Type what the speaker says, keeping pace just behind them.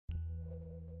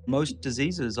Most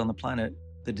diseases on the planet,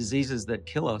 the diseases that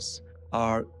kill us,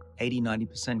 are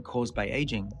 80–90% caused by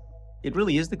aging. It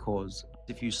really is the cause.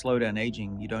 If you slow down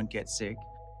aging, you don't get sick,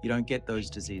 you don't get those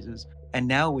diseases. And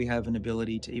now we have an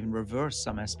ability to even reverse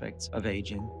some aspects of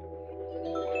aging.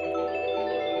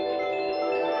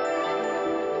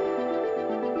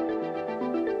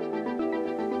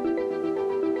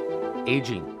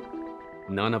 Aging.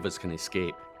 None of us can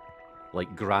escape.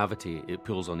 Like gravity, it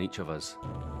pulls on each of us.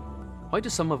 Why do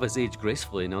some of us age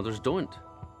gracefully and others don't?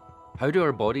 How do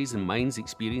our bodies and minds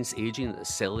experience aging at a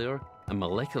cellular and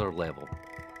molecular level?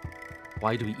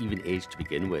 Why do we even age to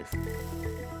begin with?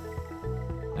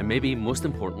 And maybe most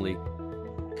importantly,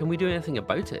 can we do anything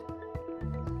about it?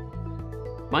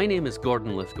 My name is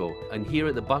Gordon Lithgow, and here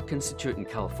at the Buck Institute in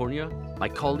California, my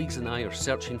colleagues and I are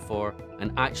searching for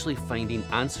and actually finding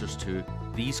answers to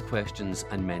these questions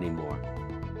and many more.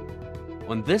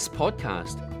 On this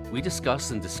podcast, we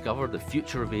discuss and discover the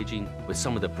future of aging with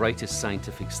some of the brightest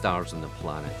scientific stars on the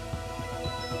planet.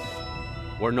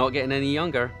 We're not getting any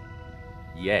younger,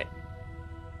 yet.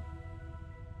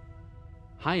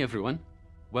 Hi everyone,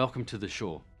 welcome to the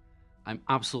show. I'm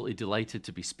absolutely delighted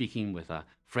to be speaking with a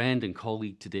friend and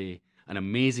colleague today, an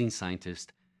amazing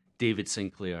scientist, David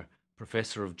Sinclair,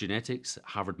 Professor of Genetics at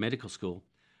Harvard Medical School,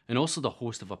 and also the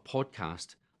host of a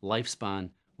podcast,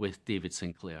 Lifespan with David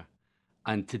Sinclair.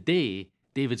 And today,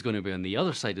 David's going to be on the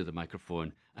other side of the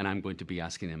microphone, and I'm going to be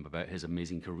asking him about his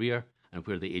amazing career and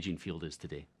where the aging field is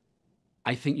today.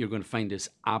 I think you're going to find this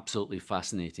absolutely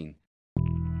fascinating.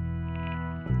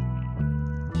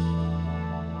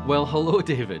 Well, hello,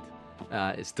 David.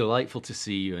 It's delightful to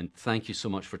see you, and thank you so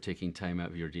much for taking time out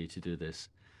of your day to do this.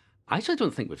 I actually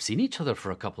don't think we've seen each other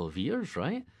for a couple of years,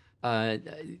 right?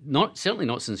 Certainly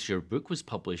not since your book was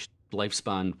published,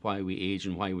 Lifespan, Why We Age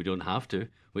and Why We Don't Have to,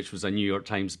 which was a New York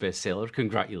Times bestseller.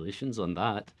 Congratulations on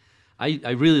that.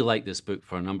 I really like this book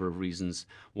for a number of reasons.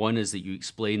 One is that you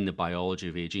explain the biology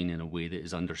of aging in a way that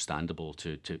is understandable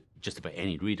to just about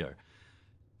any reader.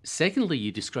 Secondly,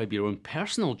 you describe your own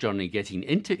personal journey getting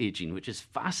into aging, which is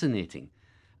fascinating.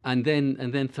 And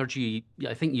then thirdly,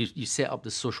 I think you set up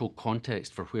the social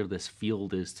context for where this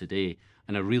field is today.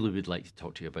 And I really would like to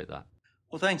talk to you about that.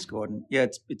 Well, thanks, Gordon. Yeah,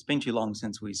 it's been too long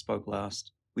since we spoke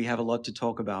last. We have a lot to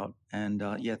talk about. And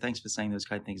thanks for saying those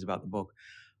kind of things about the book.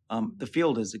 The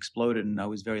field has exploded, and I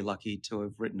was very lucky to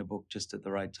have written a book just at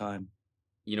the right time.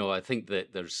 You know, I think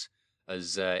that there's,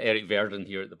 as Eric Verdin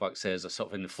here at the Buck says, a sort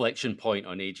of inflection point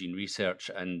on aging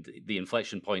research. And the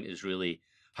inflection point is really,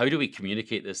 how do we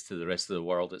communicate this to the rest of the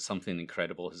world that something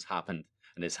incredible has happened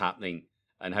and is happening?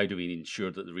 And how do we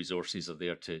ensure that the resources are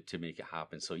there to make it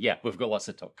happen? So yeah, we've got lots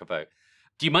to talk about.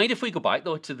 Do you mind if we go back,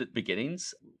 though, to the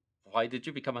beginnings? Why did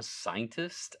you become a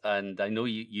scientist? And I know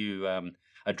you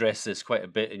address this quite a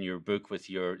bit in your book with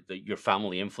your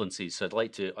family influences. So I'd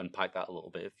like to unpack that a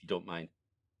little bit, if you don't mind.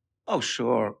 Oh,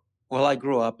 sure. Well, I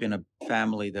grew up in a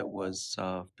family that was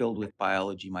filled with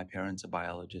biology. My parents are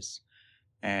biologists,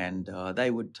 and they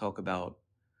would talk about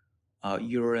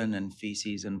urine and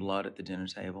feces and blood at the dinner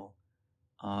table.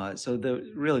 So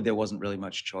there wasn't really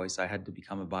much choice. I had to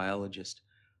become a biologist.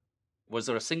 Was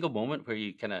there a single moment where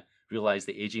you kind of realized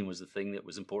that aging was the thing that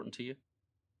was important to you?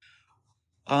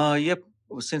 Yep.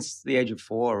 Well, since the age of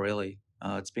 4, really,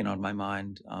 it's been on my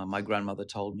mind. My grandmother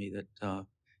told me that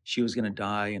she was going to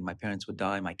die and my parents would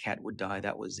die. My cat would die.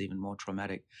 That was even more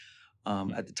traumatic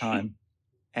at the time.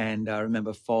 And I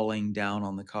remember falling down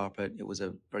on the carpet. It was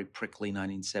a very prickly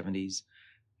 1970s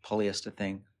polyester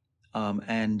thing.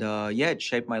 It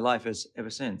shaped my life ever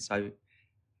since. I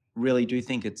really do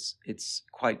think it's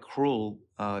quite cruel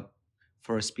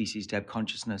for a species to have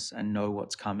consciousness and know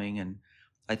what's coming. And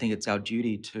I think it's our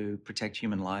duty to protect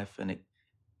human life and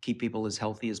keep people as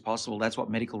healthy as possible. That's what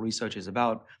medical research is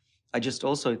about. I just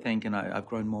also think, and I've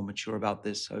grown more mature about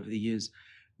this over the years,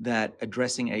 that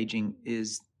addressing aging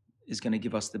is going to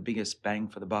give us the biggest bang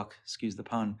for the buck, excuse the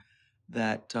pun,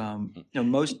 that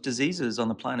most diseases on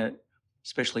the planet,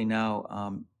 especially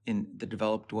now in the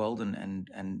developed world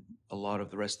and a lot of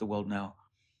the rest of the world now,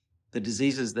 the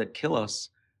diseases that kill us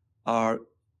are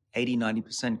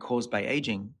 80–90% caused by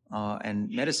aging, and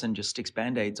medicine just sticks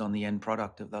Band-Aids on the end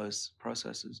product of those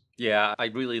processes. Yeah, I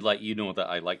really like, that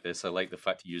I like this. I like the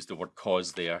fact you used the word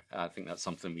cause there. I think that's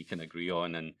something we can agree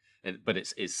on, but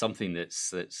it's something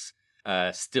that's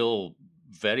still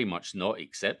very much not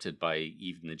accepted by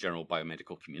even the general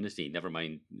biomedical community, never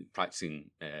mind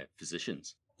practicing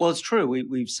physicians. Well, it's true.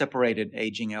 We've separated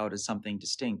aging out as something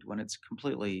distinct when it's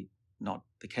completely not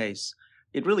the case.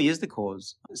 It really is the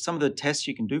cause. Some of the tests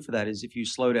you can do for that is if you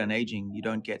slow down aging, you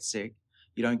don't get sick,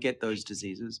 you don't get those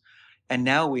diseases. And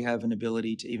now we have an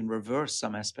ability to even reverse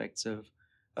some aspects of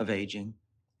of aging,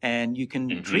 and you can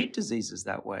Mhm. treat diseases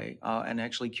that way and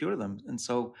actually cure them. And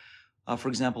so, for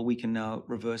example, we can now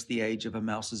reverse the age of a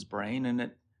mouse's brain, and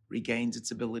it regains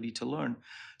its ability to learn.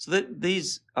 So that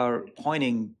these are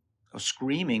pointing or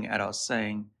screaming at us,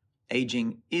 saying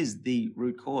aging is the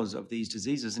root cause of these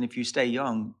diseases, and if you stay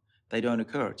young, they don't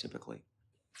occur typically.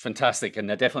 Fantastic.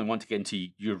 And I definitely want to get into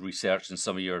your research and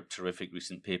some of your terrific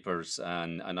recent papers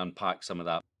and unpack some of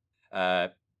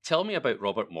that. Tell me about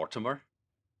Robert Mortimer.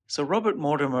 So Robert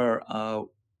Mortimer,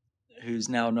 who's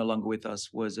now no longer with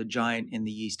us, was a giant in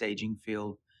the yeast aging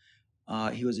field.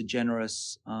 He was a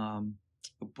generous,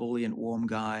 ebullient, warm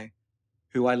guy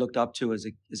who I looked up to as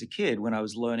a kid when I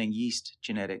was learning yeast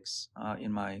genetics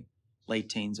in my late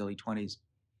teens, early 20s.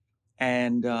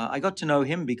 And I got to know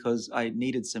him because I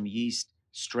needed some yeast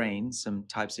strains, some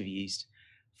types of yeast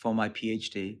for my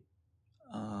PhD.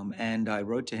 And I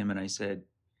wrote to him and I said,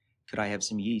 could I have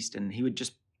some yeast? And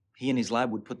he and his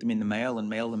lab would put them in the mail and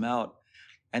mail them out.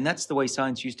 And that's the way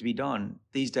science used to be done.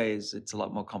 These days, it's a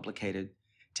lot more complicated.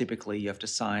 Typically, you have to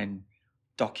sign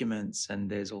documents and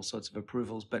there's all sorts of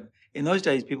approvals. But in those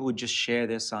days, people would just share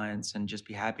their science and just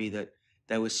be happy that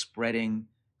they were spreading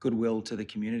goodwill to the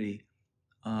community.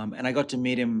 And I got to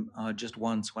meet him just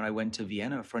once when I went to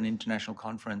Vienna for an international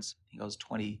conference. I think I was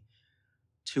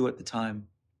 22 at the time.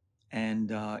 And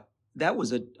that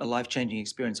was a life-changing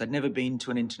experience. I'd never been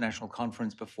to an international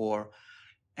conference before,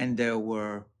 and there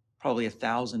were probably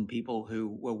 1,000 people who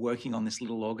were working on this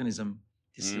little organism,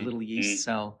 this little yeast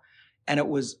cell. And it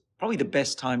was probably the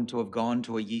best time to have gone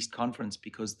to a yeast conference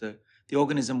because the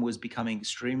organism was becoming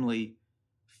extremely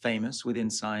famous within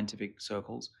scientific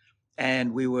circles.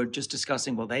 And we were just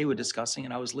discussing, well, they were discussing,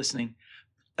 and I was listening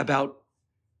about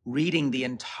reading the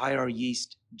entire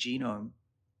yeast genome.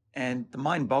 And the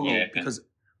mind boggled because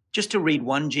just to read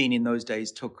one gene in those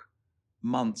days took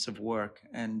months of work,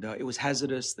 and it was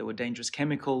hazardous. There were dangerous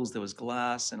chemicals, there was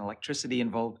glass and electricity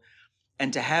involved.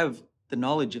 And to have the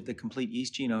knowledge of the complete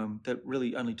yeast genome that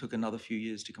really only took another few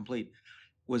years to complete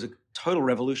was a total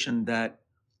revolution that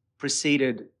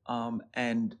preceded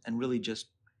and really just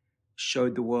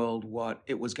showed the world what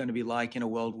it was going to be like in a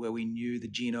world where we knew the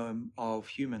genome of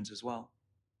humans as well.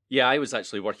 Yeah, I was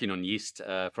actually working on yeast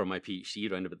for my PhD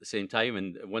around about the same time.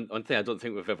 And one thing I don't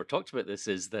think we've ever talked about this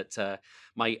is that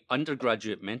my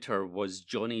undergraduate mentor was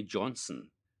Johnny Johnson.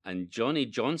 And Johnny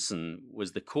Johnson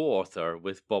was the co-author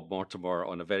with Bob Mortimer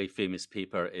on a very famous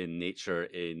paper in Nature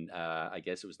in, I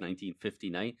guess it was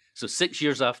 1959. So 6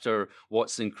 years after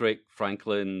Watson, Crick,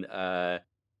 Franklin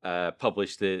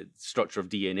published the structure of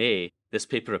DNA, this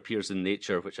paper appears in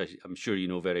Nature, which I'm sure you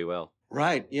know very well.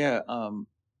 Right, yeah.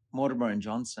 Mortimer and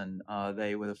Johnson,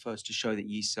 they were the first to show that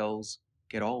yeast cells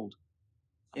get old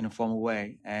in a formal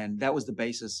way. And that was the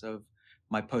basis of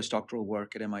my postdoctoral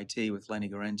work at MIT with Lenny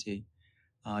Guarente,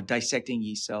 dissecting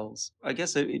yeast cells. I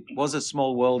guess it was a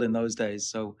small world in those days,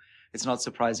 so it's not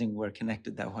surprising we're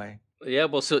connected that way. Yeah,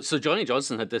 well, so Johnny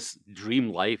Johnson had this dream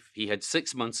life. He had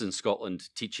 6 months in Scotland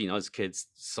teaching us kids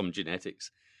some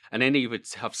genetics, and then he would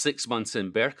have 6 months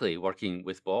in Berkeley working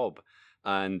with Bob.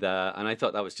 And I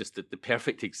thought that was just the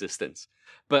perfect existence.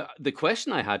 But the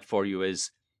question I had for you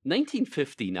is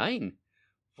 1959.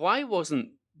 Why wasn't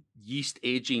yeast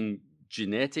aging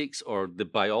genetics or the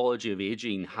biology of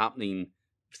aging happening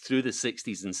through the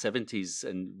 60s and 70s?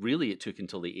 And really, it took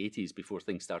until the 80s before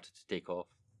things started to take off.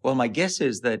 Well, my guess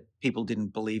is that people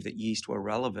didn't believe that yeast were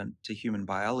relevant to human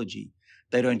biology.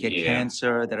 They don't get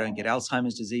cancer, they don't get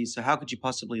Alzheimer's disease. So how could you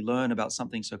possibly learn about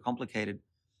something so complicated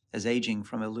as aging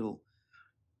from a little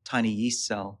tiny yeast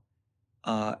cell?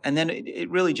 And then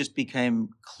it really just became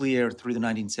clear through the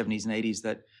 1970s and 80s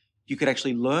that you could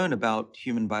actually learn about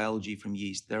human biology from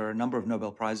yeast. There are a number of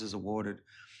Nobel Prizes awarded,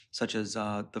 such as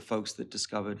the folks that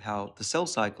discovered how the cell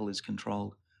cycle is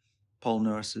controlled. Paul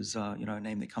Nurse is a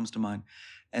name that comes to mind.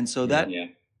 And so that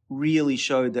really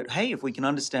showed that, hey, if we can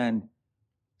understand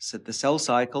the cell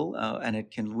cycle and it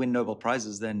can win Nobel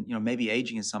Prizes, then maybe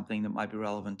aging is something that might be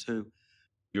relevant too.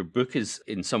 Your book is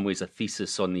in some ways a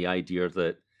thesis on the idea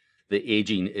that the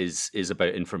aging is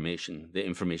about information, the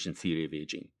information theory of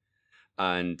aging.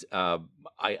 And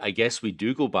I guess we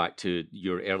do go back to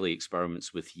your early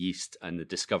experiments with yeast and the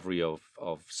discovery of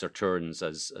sirtuins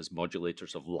as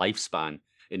modulators of lifespan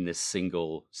in this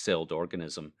single-celled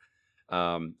organism.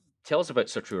 Tell us about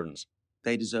sirtuins.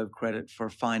 They deserve credit for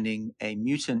finding a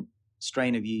mutant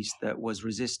strain of yeast that was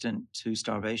resistant to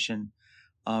starvation.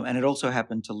 And it also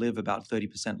happened to live about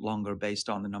 30% longer based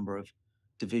on the number of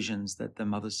divisions that the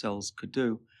mother cells could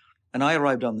do. And I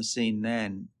arrived on the scene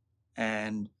then,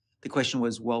 and the question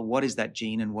was, well, what is that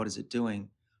gene and what is it doing?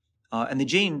 And the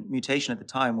gene mutation at the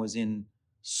time was in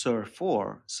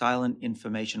SIR4, silent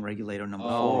information regulator number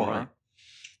 4. Right.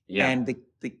 Yeah. And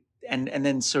and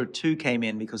then SIR2 came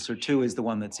in because SIR2 is the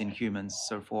one that's in humans.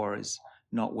 SIR4 is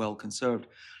not well conserved.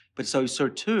 But so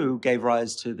SIR2 gave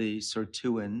rise to the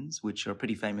sirtuins, which are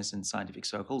pretty famous in scientific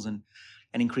circles and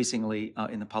increasingly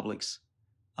in the public's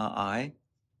eye.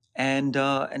 And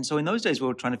so in those days, we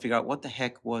were trying to figure out what the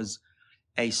heck was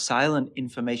a silent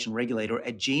information regulator,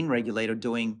 a gene regulator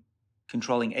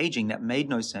controlling aging. That made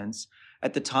no sense.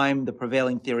 At the time, the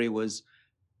prevailing theory was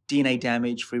DNA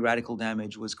damage, free radical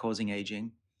damage was causing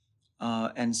aging.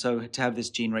 And so to have this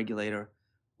gene regulator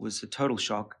was a total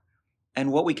shock. And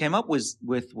what we came up with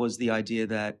was the idea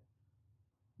that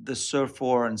the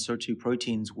SIR4 and SIR2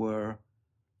 proteins were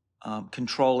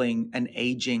controlling an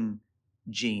aging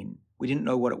gene. We didn't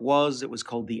know what it was. It was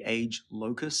called the age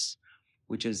locus,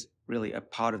 which is really a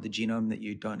part of the genome that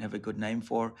you don't have a good name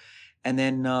for. And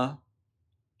then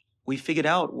we figured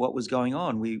out what was going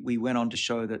on. We went on to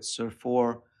show that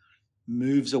SIR4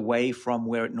 moves away from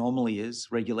where it normally is,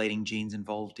 regulating genes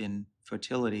involved in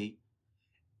fertility,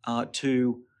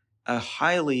 to a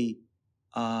highly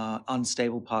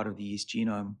unstable part of the yeast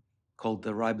genome called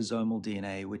the ribosomal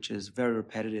DNA, which is very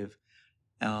repetitive.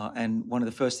 And one of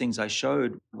the first things I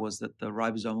showed was that the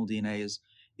ribosomal DNA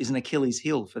is an Achilles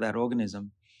heel for that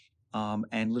organism.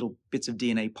 And little bits of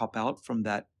DNA pop out from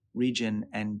that region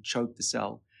and choke the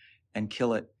cell and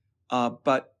kill it.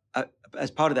 But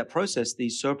as part of that process,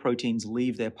 these SIR proteins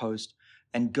leave their post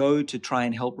and go to try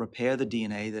and help repair the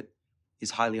DNA that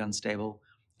is highly unstable.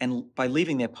 And by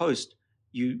leaving their post,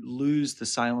 you lose the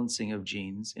silencing of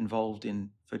genes involved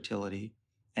in fertility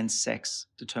and sex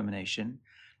determination,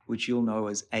 which you'll know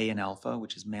as A and alpha,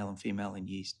 which is male and female in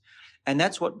yeast. And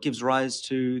that's what gives rise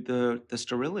to the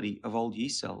sterility of old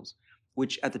yeast cells,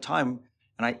 which at the time,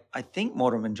 and I think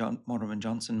Mortimer and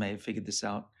Johnson may have figured this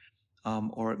out,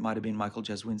 or it might have been Michael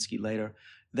Jaswinski later,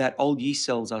 that old yeast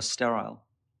cells are sterile.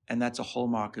 And that's a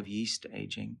hallmark of yeast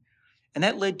aging. And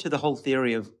that led to the whole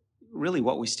theory of really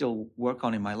what we still work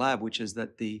on in my lab, which is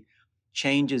that the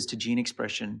changes to gene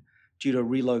expression due to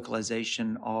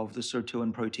relocalization of the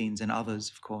sirtuin proteins and others,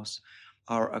 of course,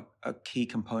 are a key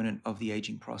component of the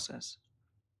aging process.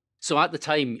 So at the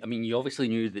time, I mean, you obviously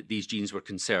knew that these genes were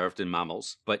conserved in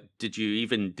mammals, but did you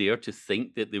even dare to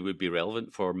think that they would be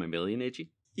relevant for mammalian aging?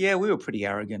 Yeah, we were pretty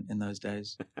arrogant in those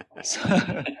days.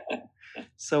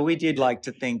 So we did like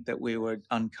to think that we were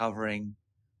uncovering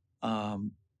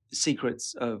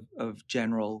secrets of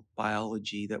general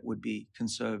biology that would be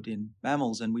conserved in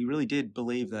mammals. And we really did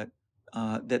believe that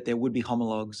there would be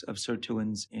homologs of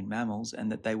sirtuins in mammals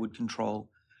and that they would control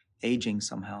aging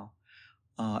somehow.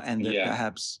 And that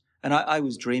perhaps, and I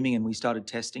was dreaming, and we started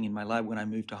testing in my lab when I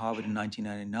moved to Harvard in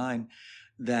 1999,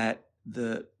 that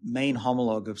the main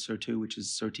homolog of SIR2, which is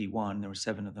SIRT1, there were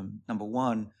 7 of them, number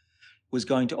 1, was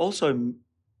going to also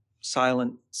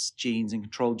silence genes and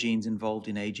control genes involved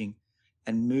in aging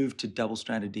and move to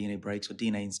double-stranded DNA breaks or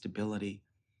DNA instability,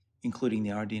 including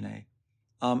the rDNA.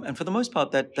 And for the most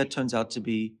part, that turns out to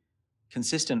be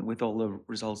consistent with all the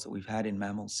results that we've had in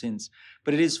mammals since.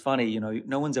 But it is funny,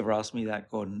 no one's ever asked me that,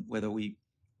 Gordon, whether we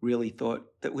really thought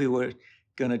that we were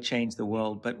going to change the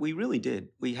world, but we really did.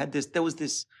 There was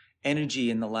this energy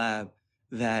in the lab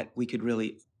that we could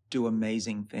really do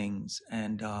amazing things.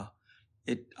 And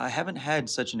I haven't had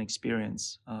such an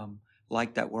experience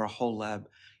like that, where a whole lab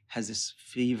has this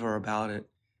fever about it,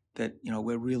 that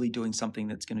we're really doing something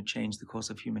that's going to change the course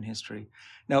of human history.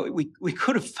 Now, we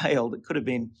could have failed. It could have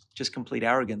been just complete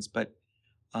arrogance, but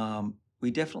we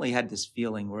definitely had this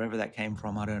feeling. Wherever that came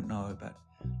from, I don't know. But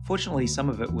fortunately, some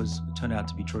of it turned out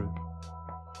to be true.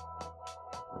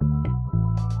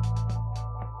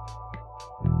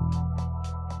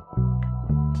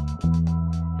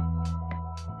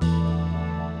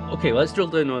 Okay, let's drill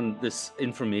down on this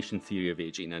information theory of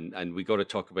aging, and we got to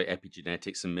talk about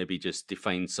epigenetics and maybe just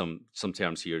define some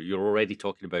terms here. You're already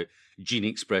talking about gene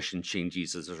expression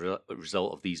changes as a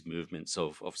result of these movements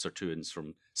of sirtuins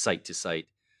from site to site.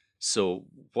 So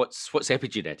what's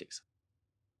epigenetics?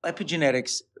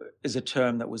 Epigenetics is a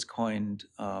term that was coined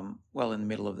in the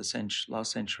middle of the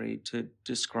last century to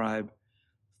describe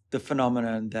the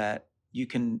phenomenon that you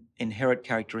can inherit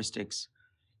characteristics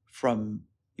from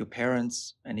your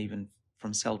parents and even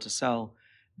from cell to cell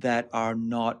that are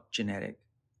not genetic.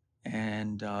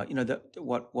 And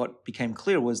what became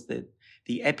clear was that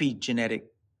the epigenetic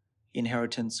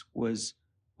inheritance was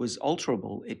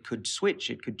alterable. It could switch,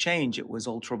 it could change. It was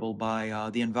alterable by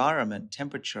the environment,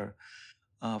 temperature,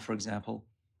 for example.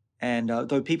 And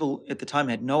though people at the time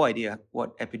had no idea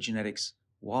what epigenetics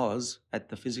was at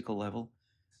the physical level,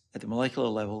 at the molecular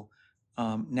level,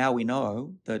 now we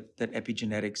know that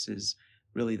epigenetics is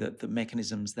really the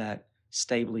mechanisms that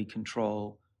stably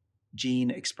control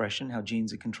gene expression, how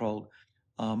genes are controlled.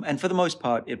 And for the most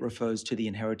part, it refers to the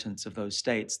inheritance of those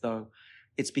states, though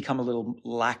it's become a little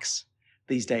lax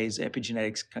these days.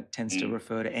 Epigenetics tends to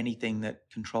refer to anything that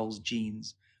controls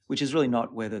genes, which is really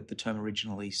not where the term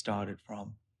originally started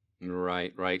from.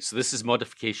 Right, right. So this is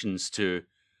modifications to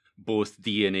both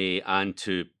DNA and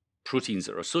to proteins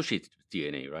that are associated with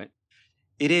DNA, right?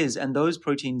 It is, and those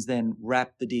proteins then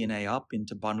wrap the DNA up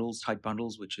into bundles, tight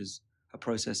bundles, which is a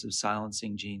process of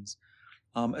silencing genes,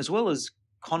 as well as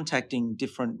contacting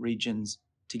different regions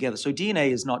together. So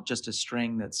DNA is not just a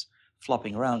string that's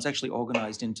flopping around, it's actually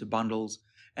organized into bundles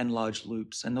and large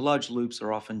loops. And the large loops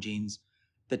are often genes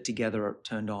that together are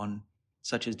turned on,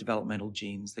 such as developmental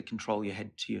genes that control your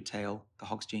head to your tail, the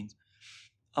Hox genes.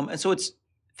 And so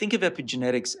think of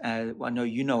epigenetics as, well, I know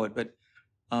you know it, but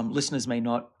listeners may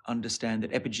not understand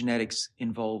that epigenetics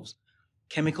involves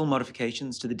chemical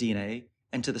modifications to the DNA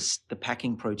and to the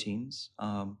packing proteins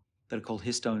that are called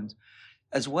histones,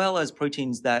 as well as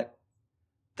proteins that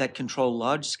control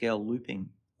large-scale looping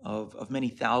of many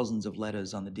thousands of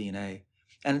letters on the DNA.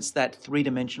 And it's that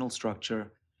three-dimensional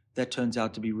structure that turns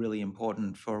out to be really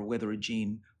important for whether a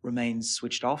gene remains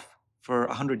switched off for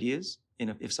 100 years,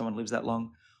 if someone lives that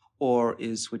long, or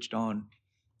is switched on.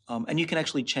 And you can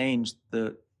actually change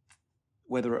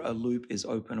whether a loop is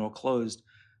open or closed,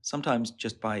 sometimes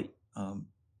just by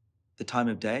the time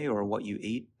of day or what you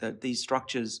eat. That these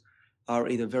structures are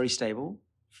either very stable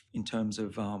in terms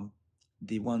of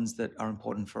the ones that are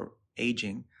important for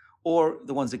aging, or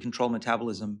the ones that control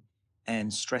metabolism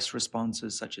and stress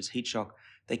responses such as heat shock.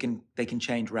 They can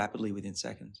change rapidly within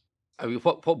seconds. I mean,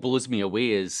 what blows me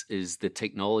away is the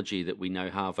technology that we now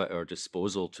have at our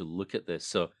disposal to look at this.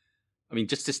 So, I mean,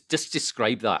 just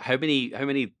describe that. How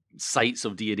many sites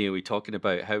of DNA are we talking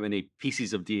about? How many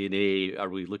pieces of DNA are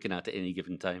we looking at any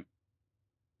given time?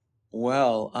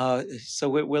 Well, so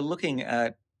we're looking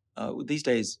at these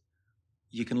days.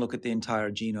 You can look at the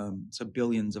entire genome, so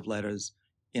billions of letters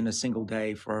in a single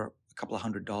day for a couple of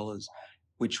 $100,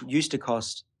 which used to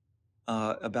cost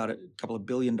about a couple of $1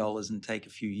 billion and take a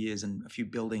few years and a few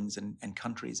buildings and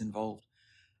countries involved.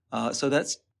 So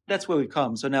that's where we've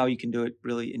come. So now you can do it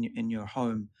really in your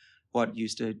home, what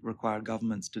used to require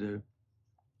governments to do.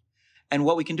 And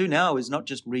what we can do now is not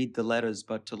just read the letters,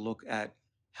 but to look at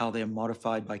how they're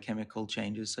modified by chemical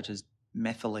changes such as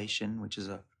methylation, which is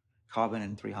a carbon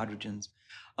and three hydrogens.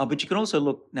 But you can also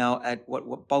look now at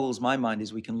what boggles my mind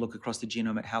is we can look across the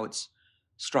genome at how it's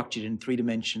structured in 3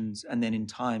 dimensions and then in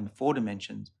time 4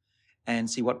 dimensions and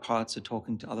see what parts are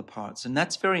talking to other parts. And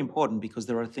that's very important because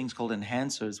there are things called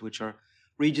enhancers, which are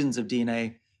regions of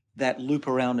DNA that loop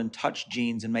around and touch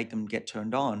genes and make them get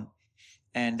turned on.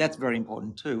 And that's very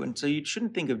important too. And so you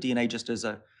shouldn't think of DNA just as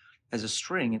a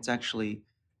string. It's actually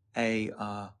a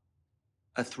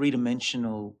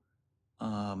 3-dimensional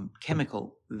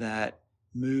chemical that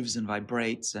moves and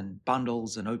vibrates and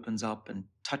bundles and opens up and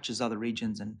touches other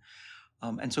regions.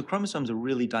 And so chromosomes are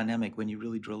really dynamic when you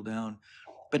really drill down.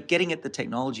 But getting at the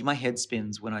technology, my head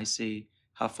spins when I see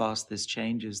how fast this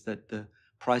changes, that the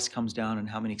price comes down and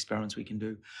how many experiments we can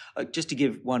do. Just to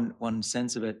give one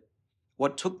sense of it,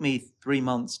 what took me 3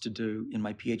 months to do in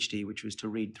my PhD, which was to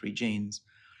read 3 genes,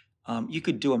 you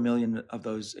could do 1 million of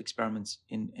those experiments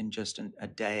in just a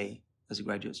day as a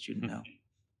graduate student now.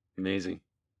 Amazing,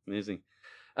 amazing.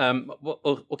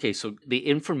 Okay, so the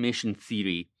information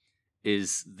theory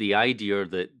is the idea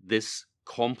that this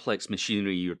complex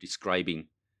machinery you're describing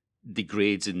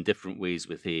degrades in different ways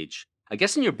with age. I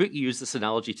guess in your book you use this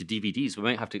analogy to DVDs. We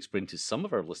might have to explain to some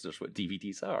of our listeners what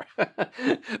DVDs are,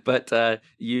 but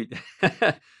you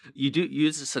you do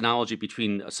use this analogy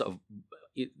between a sort of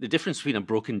the difference between a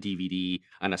broken DVD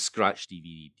and a scratched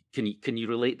DVD. Can you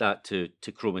relate that to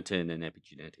chromatin and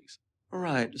epigenetics?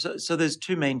 Right. So there's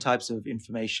 2 main types of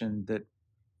information that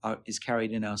is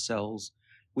carried in our cells.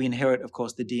 We inherit, of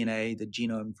course, the DNA, the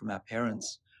genome from our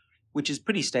parents, which is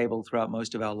pretty stable throughout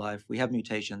most of our life. We have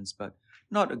mutations, but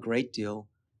not a great deal.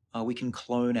 We can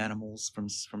clone animals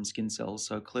from skin cells,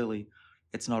 so clearly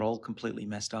it's not all completely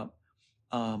messed up.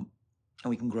 And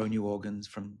we can grow new organs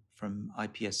from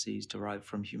iPSCs derived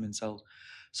from human cells.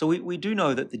 So we do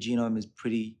know that the genome is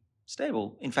pretty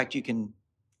stable. In fact, you can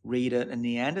read a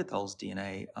Neanderthal's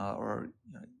DNA or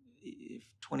if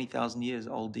 20,000 years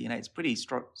old DNA. It's pretty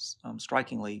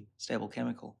strikingly stable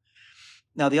chemical.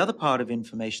 Now, the other part of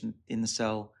information in the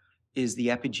cell is the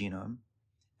epigenome.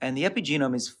 And the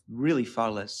epigenome is really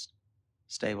far less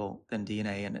stable than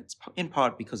DNA. And it's in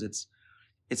part because it's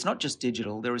not just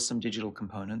digital. There is some digital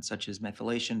components such as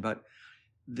methylation, but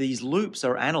these loops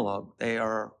are analog. They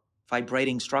are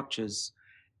vibrating structures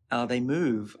they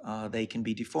move, they can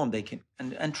be deformed,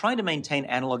 and trying to maintain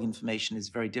analog information is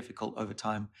very difficult over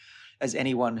time, as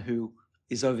anyone who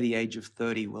is over the age of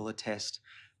 30 will attest,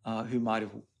 who might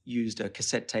have used a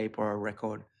cassette tape or a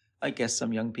record. I guess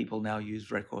some young people now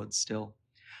use records still.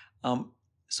 Um,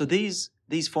 so these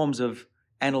forms of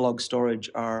analog storage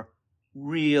are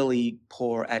really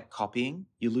poor at copying.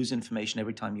 You lose information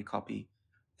every time you copy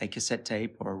a cassette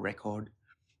tape or a record.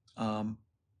 Um,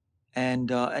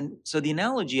 and so the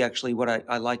analogy, actually, what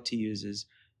I like to use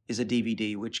is a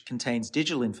DVD, which contains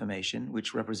digital information,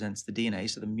 which represents the DNA.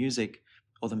 So the music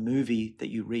or the movie that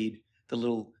you read, the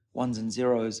little ones and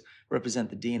zeros represent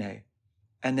the DNA.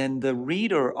 And then the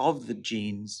reader of the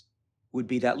genes would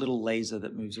be that little laser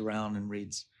that moves around and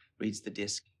reads the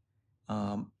disc.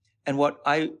 And what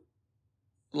I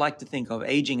like to think of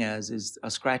aging as is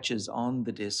scratches on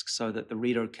the disc, so that the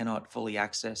reader cannot fully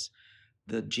access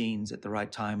the genes at the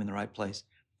right time in the right place.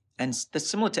 And that's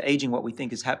similar to aging. What we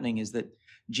think is happening is that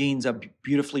genes are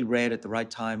beautifully read at the right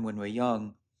time when we're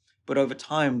young, but over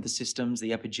time, the systems,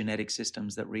 the epigenetic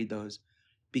systems that read those,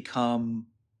 become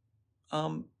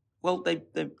well,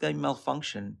 they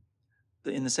malfunction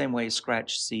in the same way a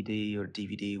scratched CD or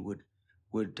DVD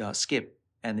would skip,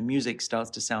 and the music starts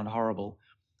to sound horrible.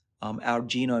 Our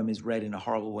genome is read in a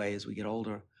horrible way as we get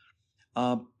older.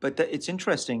 But it's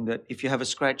interesting that if you have a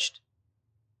scratched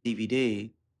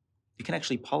DVD, you can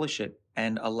actually polish it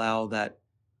and allow that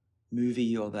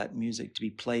movie or that music to be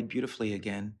played beautifully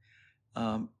again,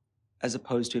 as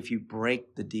opposed to if you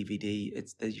break the DVD,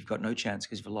 you've got no chance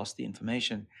because you've lost the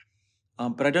information.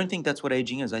 But I don't think that's what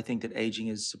aging is. I think that aging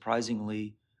is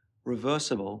surprisingly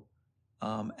reversible,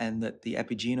 and that the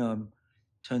epigenome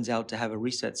turns out to have a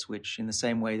reset switch in the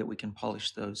same way that we can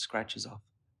polish those scratches off.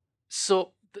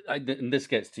 So, and this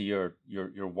gets to your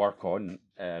work on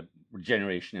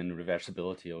regeneration and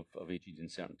reversibility of aging in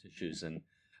certain tissues. And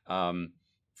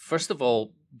first of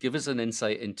all, give us an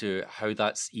insight into how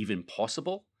that's even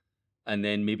possible, and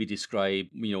then maybe describe,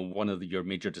 one of your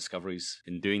major discoveries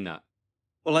in doing that.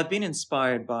 Well, I've been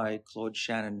inspired by Claude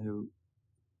Shannon, who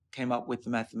came up with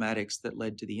the mathematics that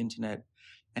led to the internet,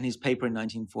 and his paper in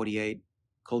 1948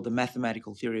 called The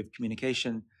Mathematical Theory of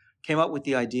Communication came up with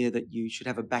the idea that you should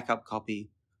have a backup copy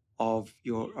of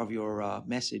your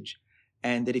message,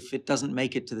 and that if it doesn't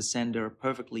make it to the sender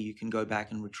perfectly, you can go back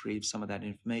and retrieve some of that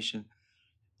information.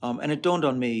 And it dawned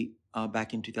on me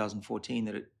back in 2014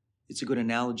 that it's a good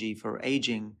analogy for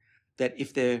aging, that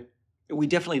we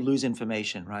definitely lose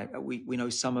information, right? We know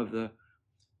some of the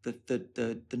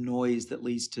noise that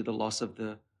leads to the loss of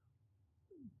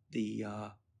the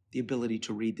ability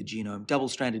to read the genome.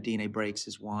 Double-stranded DNA breaks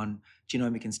is one.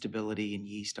 Genomic instability in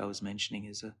yeast, I was mentioning,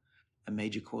 is a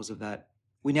major cause of that.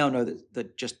 We now know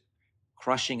that just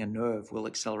crushing a nerve will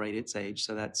accelerate its age,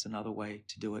 so that's another way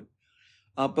to do it.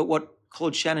 But what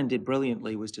Claude Shannon did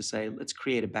brilliantly was to say, let's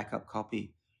create a backup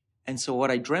copy. And so what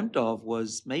I dreamt of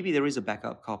was maybe there is a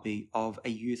backup copy of a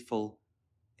youthful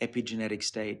epigenetic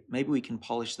state. Maybe we can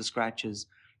polish the scratches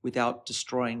without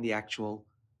destroying the actual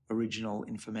original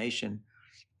information.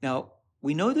 Now,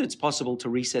 we know that it's possible to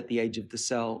reset the age of the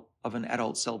cell, of an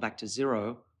adult cell, back to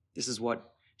zero. This is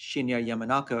what Shinya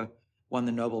Yamanaka won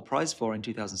the Nobel Prize for in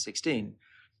 2016.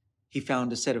 He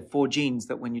found a set of 4 genes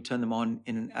that when you turn them on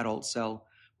in an adult cell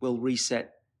will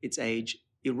reset its age,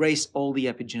 erase all the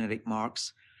epigenetic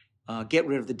marks, get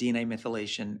rid of the DNA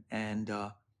methylation,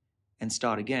 and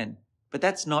start again. But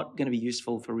that's not going to be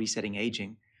useful for resetting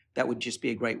aging. That would just be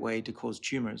a great way to cause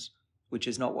tumors, which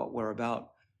is not what we're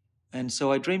about. And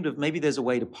so I dreamed of maybe there's a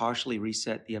way to partially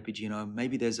reset the epigenome.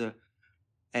 Maybe there's a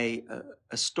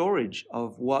storage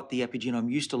of what the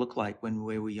epigenome used to look like when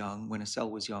we were young, when a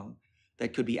cell was young,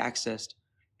 that could be accessed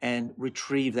and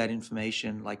retrieve that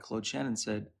information, like Claude Shannon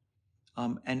said,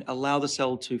 and allow the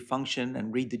cell to function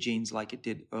and read the genes like it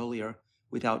did earlier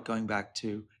without going back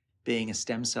to being a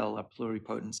stem cell, a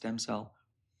pluripotent stem cell.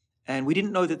 And we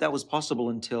didn't know that that was possible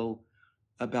until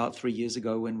about 3 years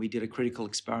ago, when we did a critical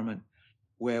experiment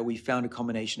where we found a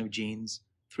combination of genes,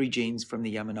 3 genes from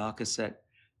the Yamanaka set,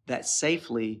 that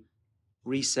safely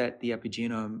reset the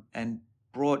epigenome and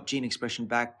brought gene expression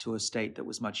back to a state that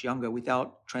was much younger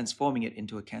without transforming it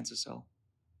into a cancer cell.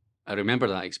 I remember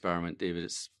that experiment, David.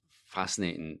 It's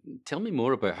fascinating. Tell me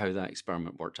more about how that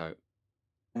experiment worked out.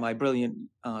 My brilliant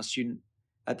student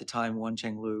at the time, Wan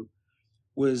Cheng Lu,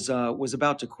 was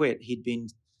about to quit. He'd been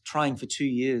trying for 2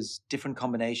 years different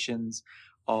combinations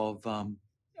of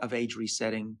age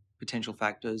resetting potential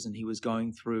factors, and he was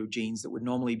going through genes that would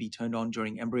normally be turned on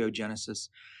during embryogenesis,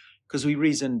 because we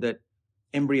reasoned that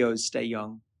embryos stay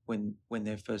young when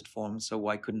they're first formed, so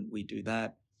why couldn't we do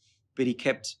that? But he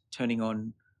kept turning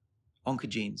on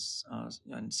oncogenes,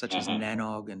 and such as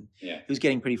nanog, and Yeah. he was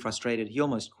getting pretty frustrated. He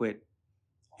almost quit.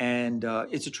 And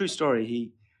it's a true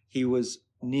story. He was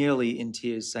nearly in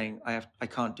tears, saying, I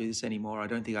can't do this anymore. I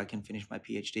don't think I can finish my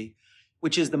PhD,"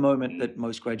 which is the moment that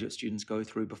most graduate students go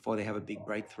through before they have a big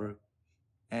breakthrough.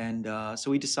 And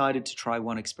so we decided to try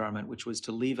one experiment, which was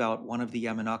to leave out one of the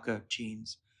Yamanaka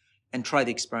genes and try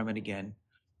the experiment again,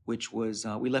 which was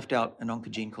we left out an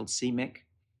oncogene called c-Myc,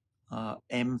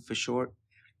 M for short.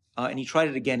 And he tried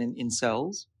it again in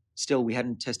cells. Still, we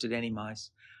hadn't tested any mice.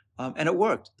 And it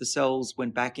worked. The cells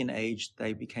went back in age.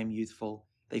 They became youthful.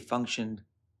 They functioned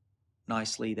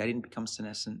nicely. They didn't become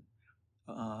senescent.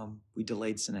 We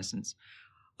delayed senescence.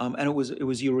 And it was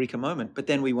a eureka moment. But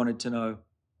then we wanted to know,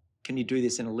 can you do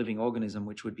this in a living organism,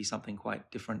 which would be something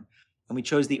quite different? And we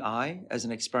chose the eye as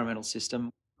an experimental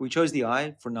system. We chose the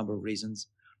eye for a number of reasons.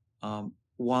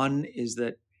 One is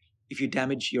that if you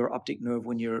damage your optic nerve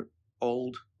when you're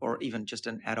old or even just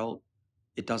an adult,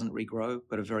 it doesn't regrow,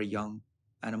 but a very young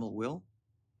animal will.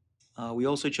 We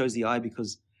also chose the eye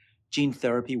because gene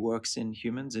therapy works in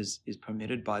humans, is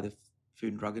permitted by the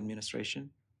Food and Drug Administration.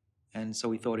 And so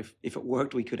we thought if it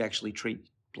worked, we could actually treat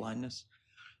blindness.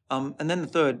 And then the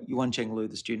third, Yuan Cheng Lu,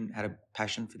 the student, had a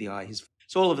passion for the eye.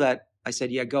 So all of that, I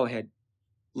said, yeah, go ahead.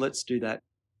 Let's do that.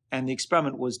 And the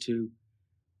experiment was to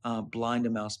blind a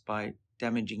mouse by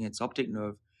damaging its optic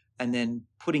nerve and then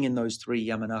putting in those 3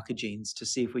 Yamanaka genes to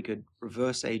see if we could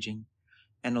reverse aging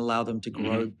and allow them to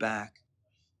grow back.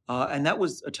 And that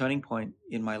was a turning point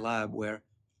in my lab where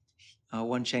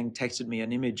Wan Cheng texted me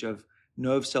an image of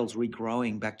nerve cells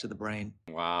regrowing back to the brain.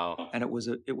 Wow. And it was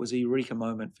a eureka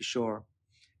moment for sure.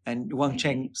 And Wang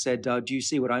Cheng said, do you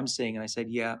see what I'm seeing? And I said,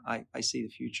 yeah, I see the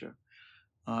future.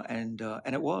 And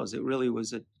it really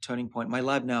was a turning point. My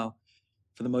lab now,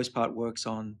 for the most part, works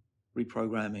on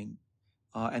reprogramming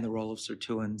and the role of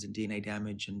sirtuins and DNA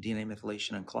damage and DNA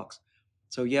methylation and clocks.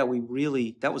 So yeah,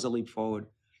 that was a leap forward.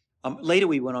 Later,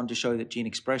 we went on to show that gene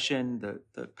expression,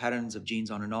 the patterns of genes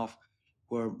on and off,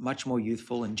 were much more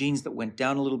youthful, and genes that went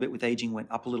down a little bit with aging went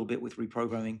up a little bit with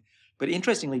reprogramming. But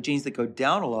interestingly, genes that go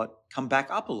down a lot come back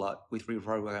up a lot with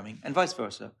reprogramming, and vice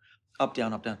versa, up,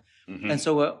 down, up, down. And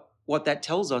so what that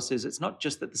tells us is it's not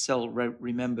just that the cell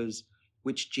remembers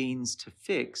which genes to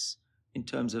fix in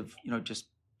terms of, just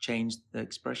change the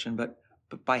expression, but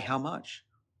by how much.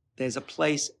 There's a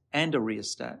place and a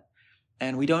rheostat.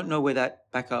 And we don't know where that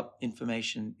backup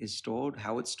information is stored,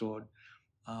 how it's stored.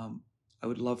 I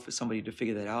would love for somebody to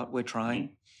figure that out. We're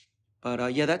trying.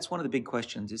 But yeah, that's one of the big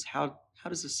questions is how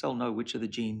does the cell know which are the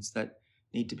genes that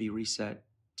need to be reset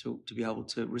to be able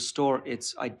to restore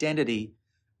its identity,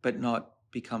 but not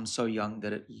become so young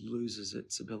that it loses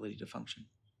its ability to function?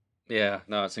 Yeah,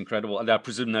 no, it's incredible. And I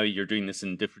presume now you're doing this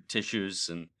in different tissues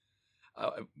and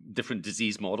different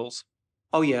disease models.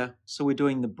 Oh, yeah. So we're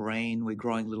doing the brain. We're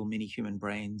growing little mini human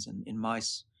brains. And in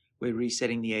mice, we're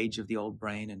resetting the age of the old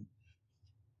brain and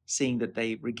seeing that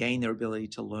they regain their ability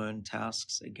to learn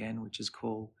tasks again, which is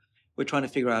cool. We're trying to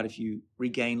figure out if you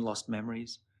regain lost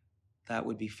memories. That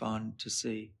would be fun to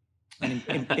see and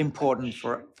important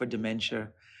for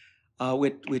dementia.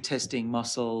 We're testing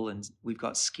muscle, and we've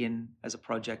got skin as a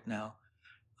project now.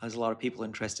 There's a lot of people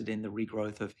interested in the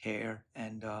regrowth of hair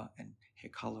and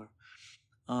hair color.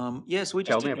 So we just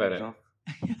Tell me about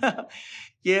it.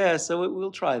 Yeah, so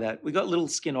we'll try that. We got little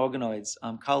skin organoids.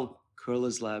 Carl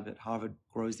Curler's lab at Harvard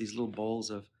grows these little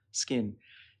balls of skin,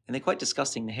 and they're quite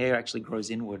disgusting. The hair actually grows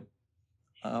inward.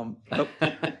 But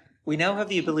we now have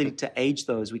the ability to age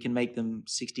those. We can make them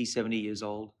 60, 70 years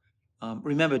old.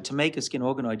 Remember, to make a skin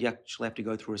organoid, you actually have to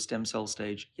go through a stem cell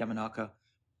stage, Yamanaka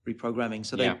reprogramming.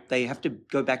 So they have to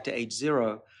go back to age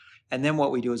 0. And then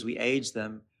what we do is we age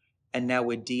them, and now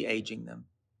we're de-aging them.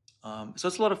 So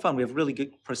it's a lot of fun. We have really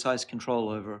good, precise control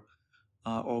over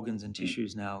organs and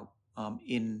tissues now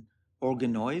in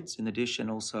organoids in the dish and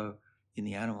also in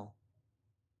the animal.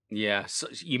 Yeah, so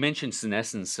you mentioned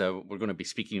senescence. We're going to be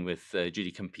speaking with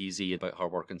Judy Campisi about her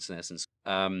work in senescence.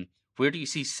 Where do you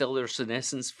see cellular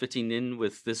senescence fitting in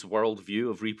with this worldview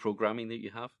of reprogramming that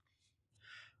you have?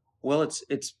 Well,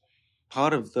 it's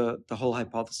part of the whole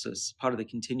hypothesis, part of the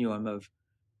continuum of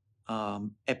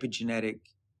epigenetic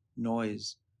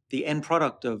noise. The end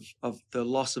product of the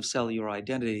loss of cellular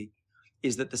identity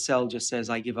is that the cell just says,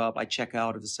 I give up, I check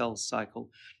out of the cell cycle.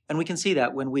 And we can see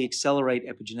that when we accelerate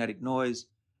epigenetic noise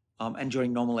and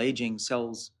during normal aging,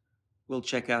 cells will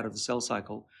check out of the cell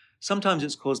cycle. Sometimes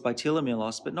it's caused by telomere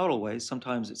loss, but not always.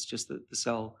 Sometimes it's just that the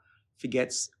cell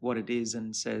forgets what it is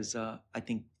and says, I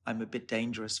think I'm a bit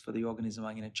dangerous for the organism,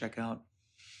 I'm going to check out.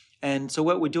 And so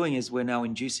what we're doing is we're now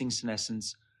inducing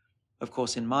senescence, of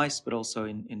course, in mice, but also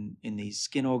in these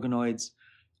skin organoids.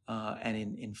 and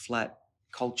in flat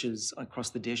cultures across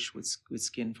the dish with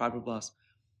skin fibroblasts.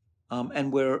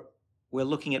 And we're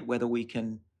looking at whether we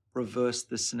can reverse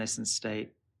the senescent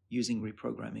state using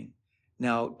reprogramming.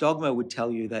 Now, dogma would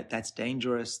tell you that that's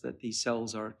dangerous, that these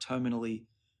cells are terminally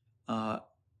uh,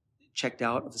 checked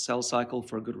out of the cell cycle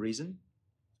for a good reason.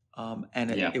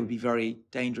 And Yeah. it would be very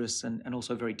dangerous and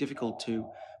also very difficult to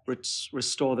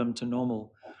restore them to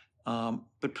normal.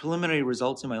 But preliminary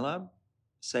results in my lab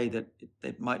say that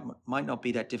it might not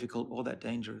be that difficult or that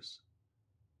dangerous.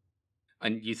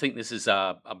 And you think this is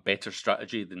a better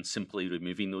strategy than simply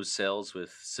removing those cells with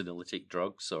senolytic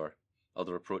drugs or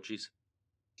other approaches?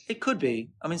 It could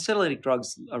be. I mean, senolytic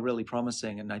drugs are really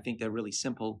promising, and I think they're really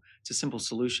simple. It's a simple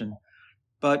solution,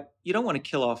 but you don't want to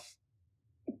kill off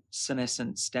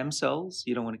senescent stem cells.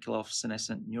 You don't want to kill off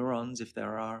senescent neurons if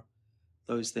there are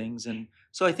those things. And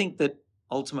so I think that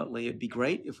ultimately it'd be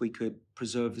great if we could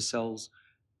preserve the cells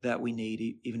that we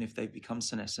need, even if they've become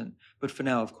senescent. But for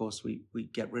now, of course, we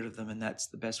get rid of them, and that's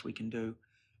the best we can do.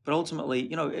 But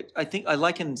ultimately, I think I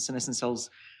liken senescent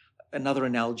cells. Another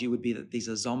analogy would be that these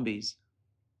are zombies.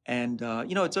 And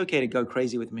it's okay to go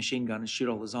crazy with a machine gun and shoot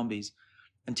all the zombies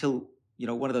until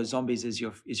one of those zombies is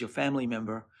your family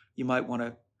member. You might want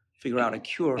to figure out a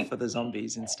cure for the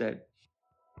zombies instead.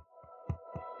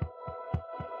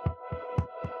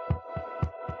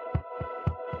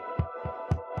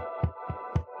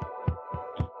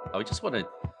 I just want to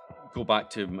go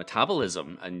back to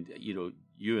metabolism, and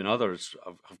you and others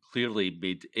have clearly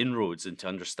made inroads into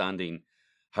understanding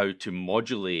how to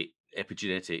modulate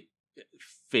epigenetic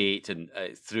fate and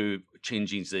through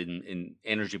changes in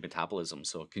energy metabolism.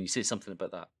 So, can you say something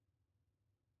about that?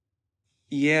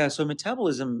 Yeah, so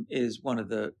metabolism is one of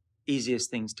the easiest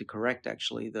things to correct.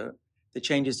 Actually, the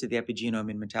changes to the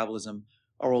epigenome in metabolism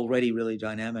are already really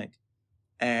dynamic,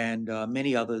 and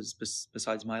many others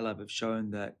besides my lab have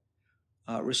shown that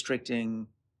restricting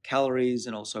calories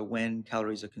and also when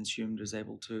calories are consumed is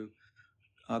able to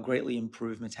greatly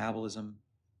improve metabolism.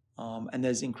 And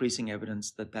there's increasing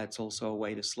evidence that that's also a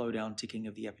way to slow down ticking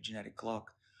of the epigenetic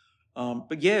clock.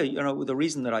 But yeah, the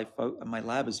reason that my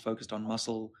lab is focused on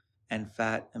muscle and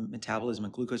fat and metabolism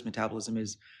and glucose metabolism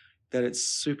is that it's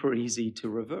super easy to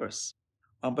reverse.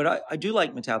 But I do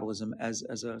like metabolism as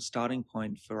a starting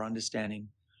point for understanding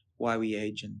why we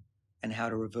age and how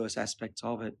to reverse aspects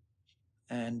of it.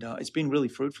 And it's been really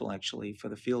fruitful, actually, for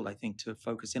the field, I think, to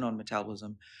focus in on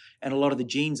metabolism. And a lot of the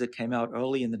genes that came out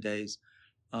early in the days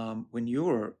when you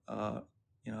were,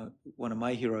 one of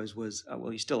my heroes was,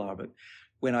 well, you still are, but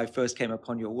when I first came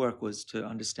upon your work was to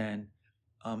understand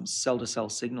cell to cell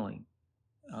signaling.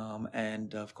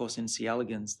 And of course, in C.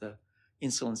 elegans, the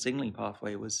insulin signaling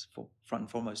pathway was front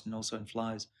and foremost, and also in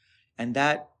flies. And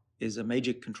that is a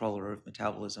major controller of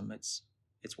metabolism. It's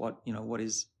what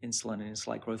is insulin, and it's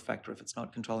like growth factor if it's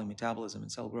not controlling metabolism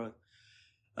and cell growth.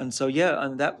 And so, yeah,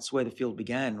 and that's where the field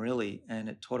began, really, and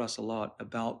it taught us a lot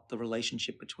about the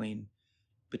relationship between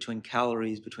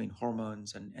calories, between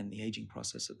hormones, and the aging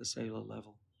process at the cellular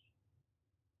level.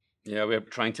 Yeah, we're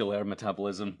trying to learn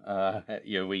metabolism.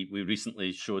 We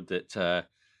recently showed that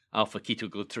alpha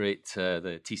ketoglutarate,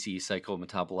 the TCE cycle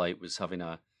metabolite, was having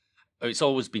a.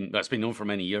 That's been known for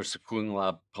many years. Cooling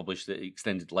Lab published the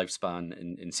extended lifespan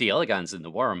in C. elegans in the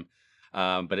worm,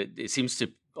 but it seems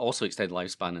to also extend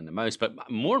lifespan in the mouse. But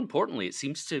more importantly, it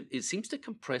seems to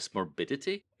compress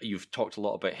morbidity. You've talked a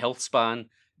lot about health span.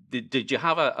 Did you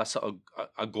have a sort of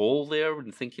a goal there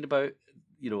when thinking about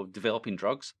developing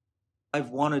drugs?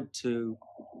 I've wanted to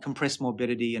compress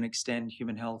morbidity and extend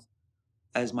human health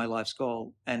as my life's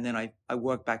goal. And then I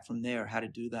work back from there how to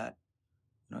do that.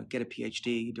 Get a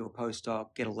PhD, do a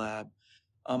postdoc, get a lab.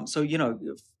 So,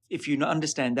 if you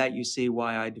understand that, you see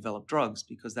why I develop drugs,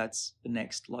 because that's the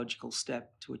next logical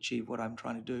step to achieve what I'm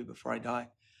trying to do before I die.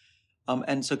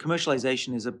 And so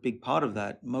commercialization is a big part of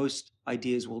that. Most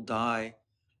ideas will die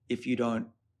if you don't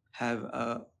have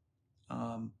a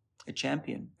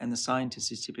champion, and the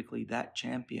scientist is typically that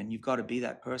champion. You've got to be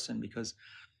that person because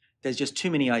there's just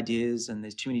too many ideas and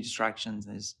there's too many distractions.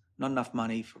 And there's not enough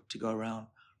money to go around.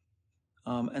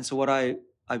 And so what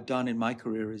I've done in my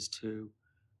career is to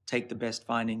take the best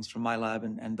findings from my lab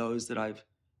and those that I've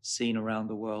seen around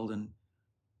the world and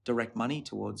direct money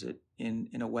towards it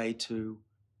in a way to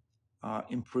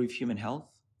improve human health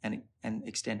and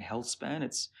extend health span.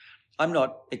 I'm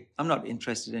not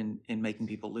interested in making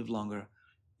people live longer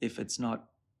if it's not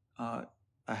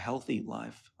a healthy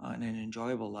life and an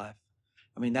enjoyable life.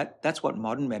 I mean that's what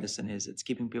modern medicine is. It's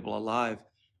keeping people alive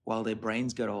while their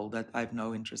brains get old. That I have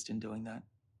no interest in doing that.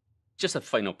 Just a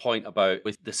final point about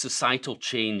with the societal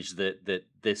change that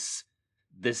this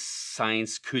this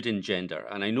science could engender.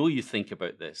 And I know you think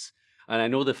about this. And I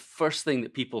know the first thing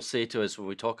that people say to us when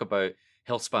we talk about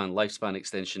health span, lifespan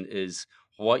extension is,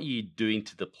 what are you doing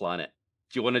to the planet?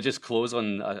 Do you want to just close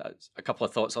on a couple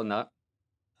of thoughts on that?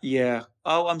 Yeah.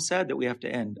 Oh, I'm sad that we have to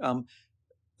end.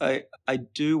 I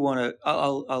do want to.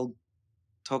 I'll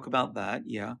talk about that.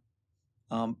 Yeah.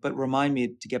 But remind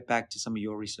me to get back to some of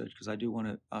your research because I do want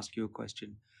to ask you a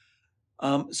question.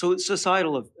 So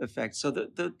societal effects. So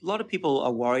a lot of people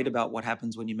are worried about what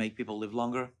happens when you make people live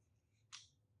longer.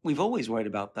 We've always worried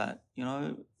about that. You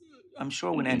know, I'm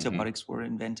sure when antibiotics were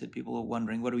invented, people were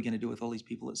wondering, what are we going to do with all these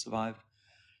people that survived?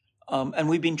 And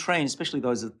we've been trained, especially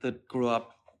those that grew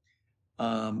up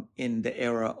in the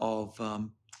era of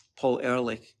Paul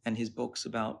Ehrlich and his books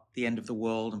about the end of the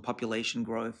world and population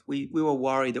growth. We were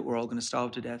worried that we're all going to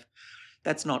starve to death.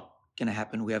 That's not going to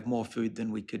happen. We have more food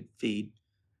than we could feed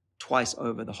twice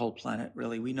over the whole planet,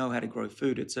 really. We know how to grow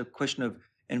food. It's a question of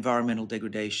environmental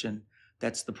degradation.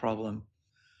 That's the problem.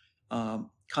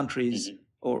 Countries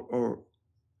or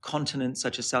continents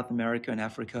such as South America and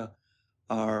Africa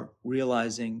are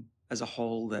realizing as a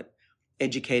whole that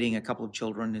educating a couple of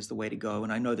children is the way to go.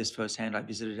 And I know this firsthand. I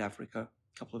visited Africa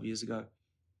a couple of years ago.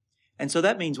 And so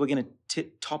that means we're going to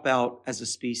top out as a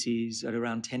species at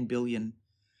around 10 billion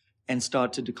and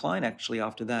start to decline actually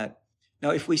after that.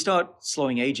 Now, if we start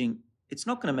slowing aging, it's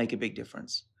not going to make a big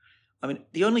difference. I mean,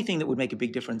 the only thing that would make a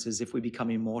big difference is if we become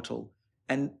immortal.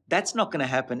 And that's not going to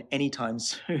happen anytime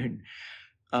soon.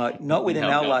 Not within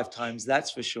our lifetimes,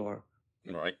 that's for sure.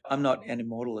 Right. I'm not an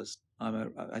immortalist.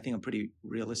 I think I'm pretty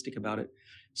realistic about it.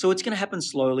 So it's going to happen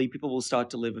slowly. People will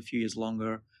start to live a few years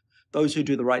longer. Those who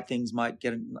do the right things might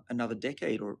get another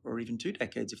decade or even 2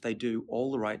 decades if they do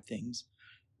all the right things.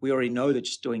 We already know that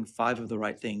just doing 5 of the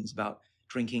right things about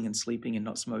drinking and sleeping and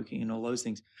not smoking and all those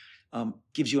things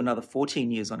gives you another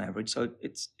 14 years on average. So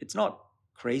it's not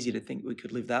crazy to think we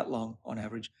could live that long on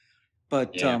average.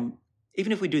 But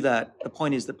even if we do that, the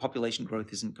point is that population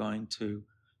growth isn't going to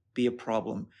be a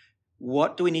problem.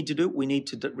 What do we need to do? We need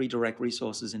to redirect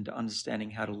resources into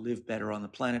understanding how to live better on the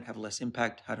planet, have less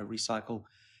impact, how to recycle,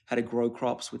 how to grow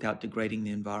crops without degrading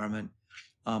the environment.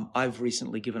 I've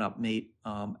recently given up meat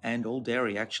and all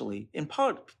dairy, actually, in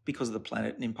part because of the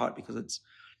planet and in part because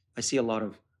I see a lot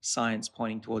of science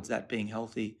pointing towards that being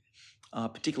healthy,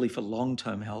 particularly for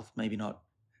long-term health, maybe not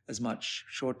as much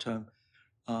short-term.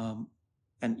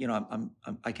 And you know,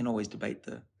 I can always debate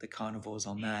the carnivores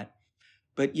on that.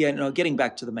 But yeah, no, getting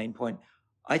back to the main point,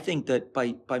 I think that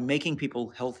by making people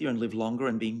healthier and live longer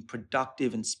and being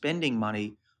productive and spending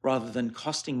money rather than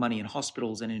costing money in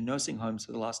hospitals and in nursing homes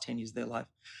for the last 10 years of their life,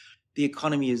 the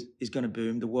economy is going to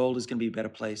boom. The world is going to be a better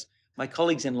place. My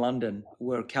colleagues in London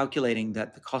were calculating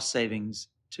that the cost savings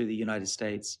to the United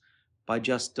States by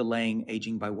just delaying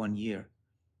aging by 1 year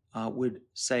would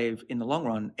save, in the long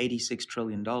run, $86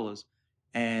 trillion.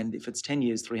 And if it's 10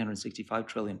 years, $365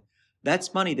 trillion.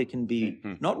 That's money that can be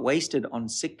not wasted on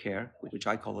sick care, which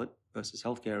I call it, versus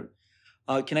healthcare.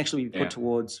 It can actually be put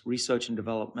towards research and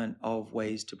development of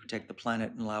ways to protect the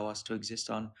planet and allow us to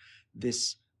exist on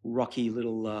this rocky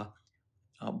little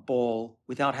ball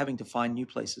without having to find new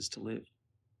places to live.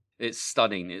 It's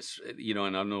stunning. It's, you know,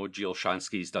 and I know Jill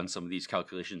Shansky's done some of these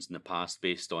calculations in the past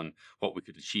based on what we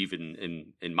could achieve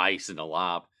in mice in a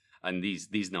lab, and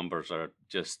these numbers are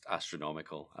just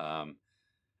astronomical.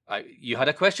 You had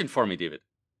a question for me, David.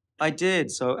 I did.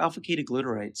 So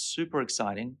alpha-ketoglutarate, super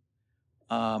exciting.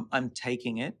 I'm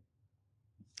taking it.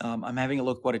 I'm having a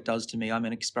look what it does to me. I'm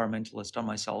an experimentalist on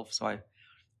myself, so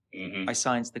I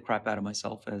science the crap out of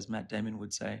myself, as Matt Damon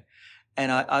would say.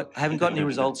 And I haven't got any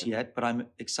results yet, but I'm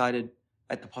excited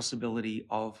at the possibility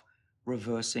of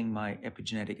reversing my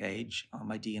epigenetic age,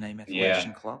 my DNA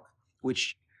methylation clock,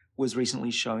 which was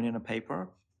recently shown in a paper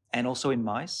and also in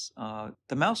mice.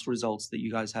 The mouse results that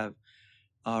you guys have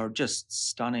are just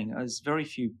stunning. There's very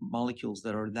few molecules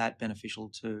that are that beneficial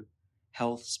to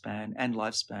health span and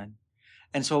lifespan.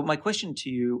 And so my question to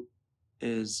you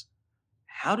is,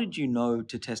 how did you know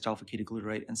to test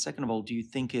alpha-ketoglutarate? And second of all, do you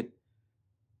think it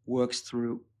works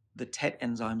through the TET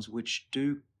enzymes, which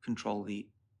do control the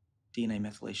DNA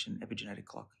methylation epigenetic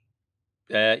clock?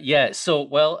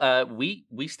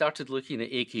 We started looking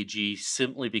at AKG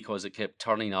simply because it kept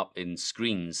turning up in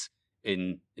screens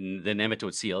in the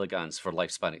nematode C. elegans for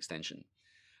lifespan extension.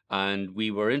 And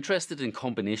we were interested in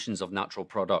combinations of natural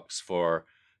products for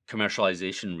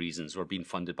commercialization reasons. We're being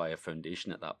funded by a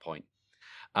foundation at that point.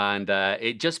 And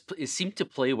it seemed to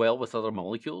play well with other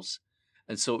molecules.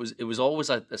 And so it was always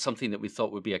something that we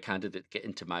thought would be a candidate to get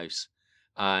into mouse.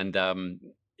 And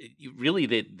really,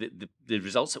 the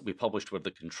results that we published were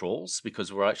the controls,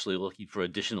 because we're actually looking for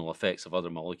additional effects of other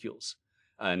molecules.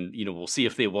 and we'll see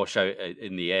if they wash out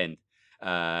in the end,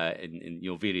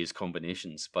 in various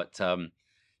combinations. But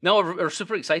no, we're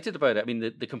super excited about it. I mean,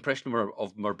 the compression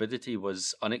of morbidity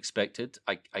was unexpected.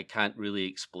 I can't really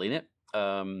explain it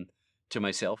to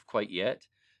myself quite yet.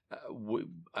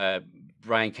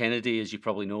 Brian Kennedy, as you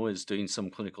probably know, is doing some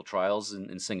clinical trials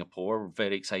in Singapore. We're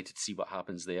very excited to see what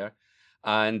happens there.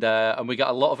 And we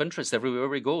got a lot of interest everywhere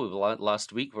we go.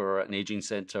 Last week we were at an aging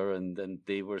center, and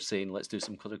they were saying, let's do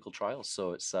some clinical trials.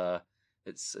 So it's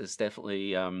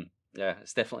definitely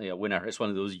it's definitely a winner. It's one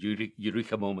of those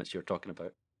eureka moments you're talking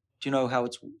about. Do you know how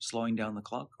it's slowing down the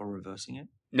clock or reversing it?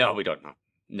 No, we don't know.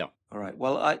 No. All right.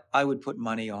 Well, I would put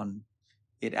money on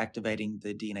it activating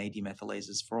the DNA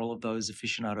demethylases for all of those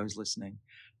aficionados listening.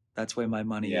 That's where my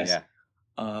money is. Yeah.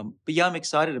 But yeah, I'm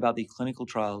excited about the clinical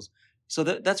trials. So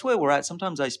that's where we're at.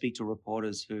 Sometimes I speak to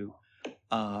reporters who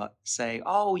say,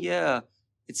 oh, yeah,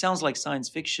 it sounds like science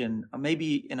fiction.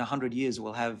 Maybe in 100 years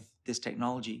we'll have this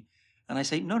technology. And I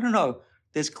say, no.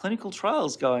 There's clinical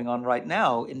trials going on right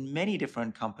now in many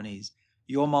different companies.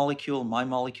 Your molecule, my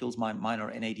molecules, mine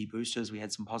are NAD boosters. We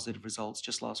had some positive results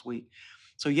just last week.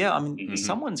 So yeah, I mean,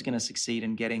 someone's going to succeed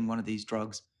in getting one of these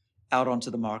drugs out onto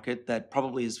the market that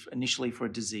probably is initially for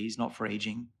a disease, not for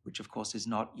aging, which of course is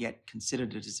not yet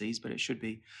considered a disease, but it should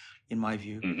be, in my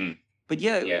view. But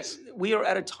yeah, yes, we are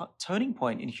at a turning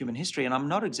point in human history, and I'm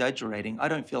not exaggerating. I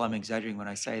don't feel I'm exaggerating when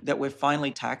I say that we're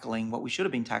finally tackling what we should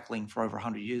have been tackling for over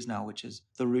 100 years now, which is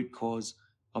the root cause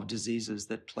of diseases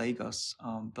that plague us.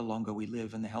 The longer we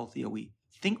live and the healthier we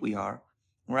think we are,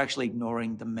 we're actually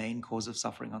ignoring the main cause of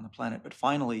suffering on the planet. But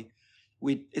finally,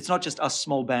 it's not just us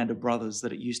small band of brothers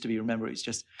that it used to be. Remember, it's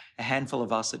just a handful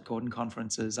of us at Gordon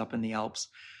conferences up in the Alps,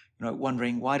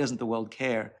 wondering why doesn't the world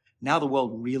care? Now the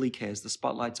world really cares. The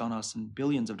spotlight's on us and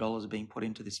billions of dollars are being put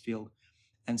into this field.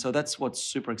 And so that's what's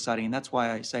super exciting. And that's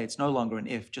why I say it's no longer an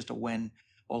if, just a when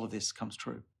all of this comes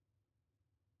true.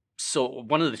 So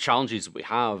one of the challenges that we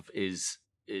have is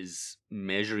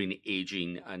measuring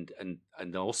aging,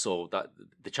 and also that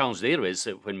the challenge there is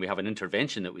that when we have an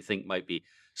intervention that we think might be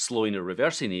slowing or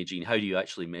reversing aging, how do you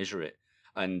actually measure it?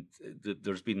 And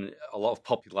there's been a lot of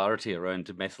popularity around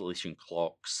methylation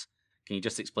clocks. Can you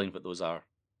just explain what those are?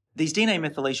 These DNA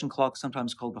methylation clocks,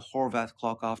 sometimes called the Horvath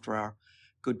clock after our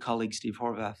good colleague Steve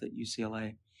Horvath at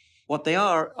UCLA. What they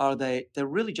are they're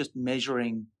really just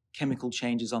measuring chemical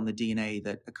changes on the DNA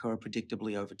that occur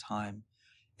predictably over time.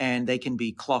 And they can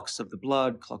be clocks of the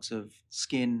blood, clocks of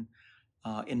skin.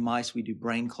 In mice, we do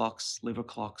brain clocks, liver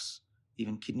clocks,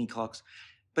 even kidney clocks.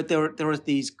 But there are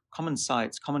these common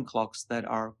sites, common clocks that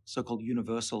are so-called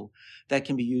universal that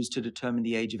can be used to determine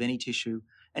the age of any tissue.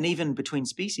 And even between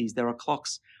species, there are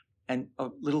clocks and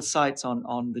little sites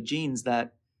on the genes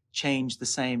that change the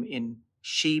same in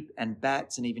sheep and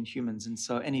bats and even humans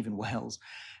and even whales.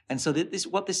 And so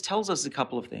what this tells us is a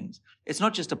couple of things. It's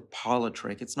not just a parlor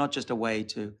trick. It's not just a way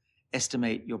to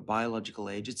estimate your biological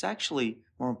age. It's actually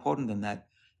more important than that.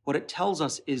 What it tells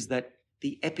us is that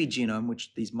the epigenome,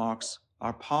 which these marks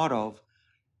are part of,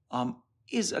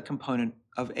 is a component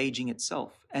of aging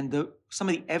itself. And some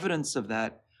of the evidence of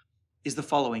that is the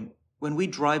following. When we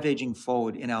drive aging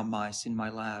forward in our mice in my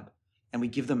lab, and we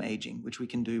give them aging, which we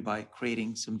can do by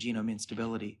creating some genome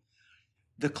instability,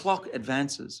 the clock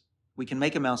advances. We can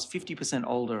make a mouse 50%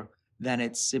 older than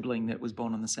its sibling that was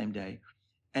born on the same day.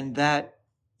 And that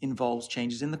involves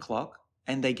changes in the clock,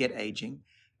 and they get aging.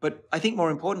 But I think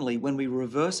more importantly, when we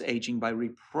reverse aging by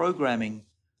reprogramming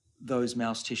those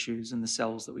mouse tissues and the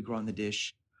cells that we grow in the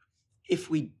dish, if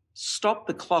we stop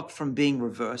the clock from being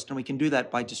reversed, and we can do that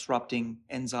by disrupting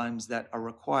enzymes that are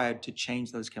required to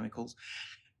change those chemicals,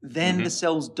 then the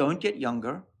cells don't get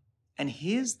younger. And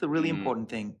here's the really important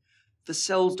thing. The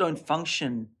cells don't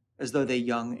function as though they're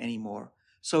young anymore.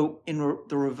 So in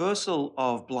the reversal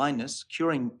of blindness,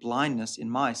 curing blindness in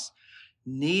mice,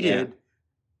 needed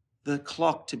the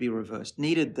clock to be reversed,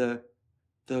 needed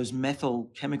those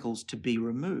methyl chemicals to be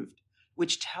removed,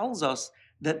 which tells us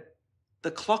that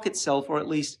the clock itself, or at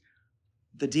least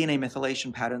the DNA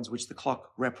methylation patterns which the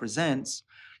clock represents,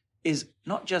 is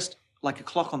not just like a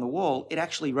clock on the wall. It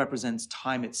actually represents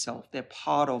time itself. They're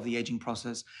part of the aging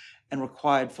process and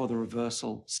required for the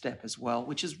reversal step as well,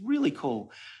 which is really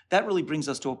cool. That really brings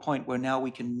us to a point where now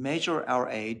we can measure our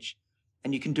age,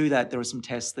 and you can do that. There are some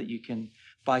tests that you can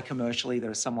buy commercially that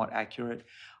are somewhat accurate.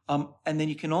 And then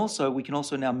we can also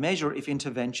now measure if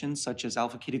interventions such as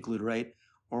alpha-ketoglutarate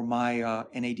or my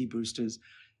NAD boosters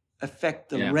affect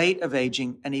the rate of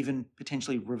aging and even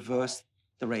potentially reverse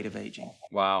the rate of aging.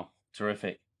 Wow,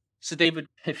 terrific. So David,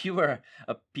 if you were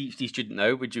a PhD student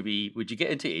now, would you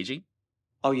get into aging?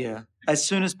 Oh yeah, as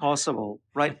soon as possible,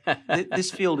 right?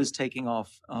 This field is taking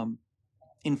off.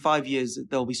 in 5 years,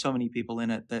 there'll be so many people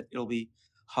in it that it'll be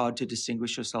hard to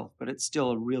distinguish yourself, but it's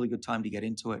still a really good time to get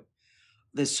into it.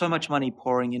 There's so much money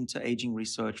pouring into aging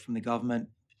research from the government,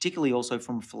 particularly also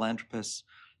from philanthropists,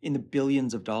 in the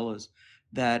billions of dollars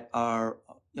that are,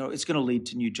 it's going to lead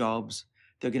to new jobs.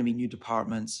 There are going to be new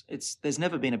departments. There's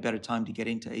never been a better time to get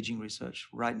into aging research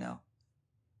right now.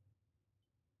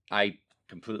 I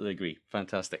completely agree.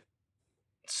 Fantastic.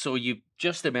 So you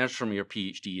just emerged from your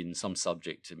PhD in some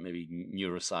subject, maybe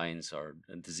neuroscience or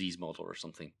a disease model or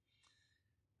something,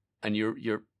 and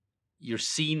you're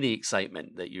seeing the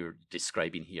excitement that you're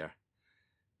describing here.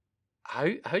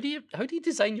 How do you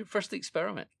design your first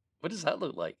experiment? What does that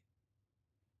look like?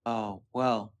 Oh,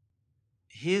 well,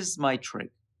 here's my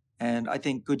trick. And I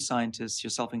think good scientists,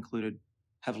 yourself included,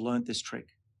 have learned this trick.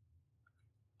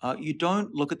 You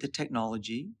don't look at the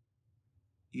technology.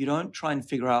 You don't try and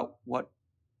figure out what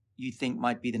you think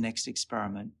might be the next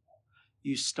experiment.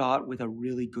 You start with a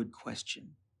really good question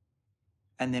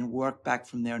and then work back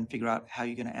from there and figure out how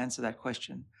you're going to answer that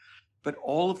question. But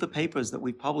all of the papers that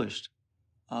we've published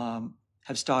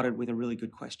have started with a really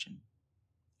good question.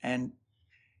 And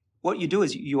what you do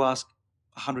is you ask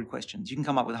 100 questions. You can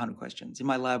come up with 100 questions. In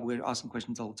my lab, we're asking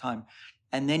questions all the time.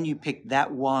 And then you pick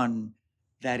that one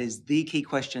that is the key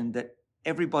question that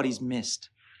everybody's missed,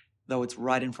 though it's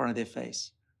right in front of their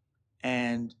face.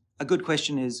 And a good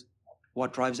question is,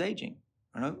 what drives aging?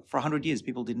 For 100 years,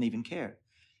 people didn't even care.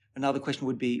 Another question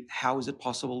would be, how is it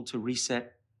possible to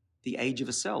reset the age of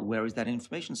a cell? Where is that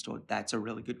information stored? That's a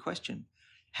really good question.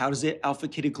 How does it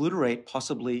alpha-ketoglutarate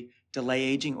possibly delay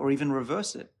aging or even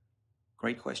reverse it?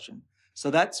 Great question. So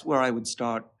that's where I would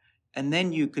start. And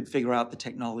then you could figure out the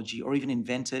technology or even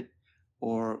invent it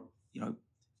or,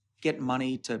 get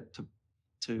money to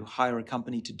hire a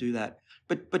company to do that.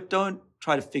 But don't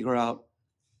try to figure out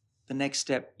the next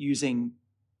step using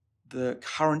the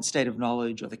current state of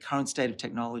knowledge or the current state of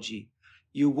technology.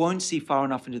 You won't see far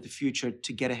enough into the future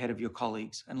to get ahead of your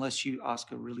colleagues unless you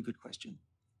ask a really good question.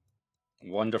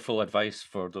 Wonderful advice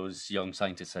for those young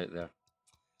scientists out there.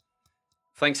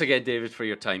 Thanks again, David, for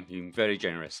your time. You've been very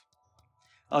generous.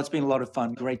 Oh, it's been a lot of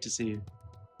fun. Great to see you.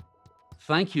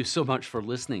 Thank you so much for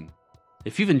listening.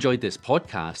 If you've enjoyed this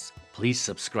podcast, please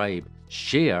subscribe,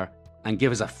 share, and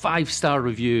give us a 5-star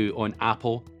review on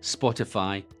Apple,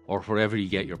 Spotify, or wherever you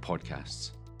get your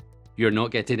podcasts. You're Not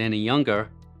Getting Any Younger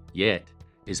Yet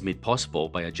is made possible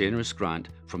by a generous grant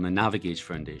from the Navigage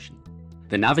Foundation.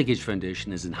 The Navigage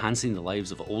Foundation is enhancing the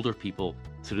lives of older people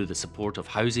through the support of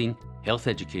housing, health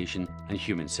education, and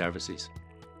human services.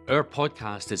 Our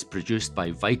podcast is produced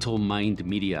by Vital Mind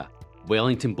Media.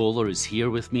 Wellington Bowler is here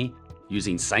with me,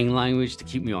 using sign language to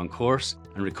keep me on course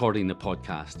and recording the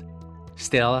podcast.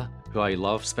 Stella, who I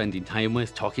love spending time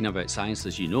with talking about science,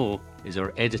 as you know, is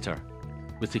our editor,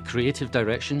 with the creative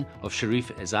direction of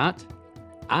Sharif Izzat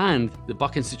and the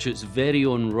Buck Institute's very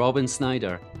own Robin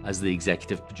Snyder as the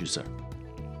executive producer.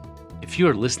 If you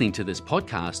are listening to this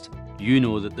podcast, you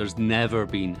know that there's never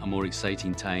been a more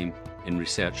exciting time in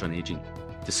research on aging.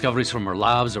 Discoveries from our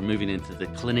labs are moving into the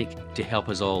clinic to help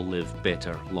us all live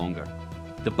better, longer.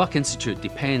 The Buck Institute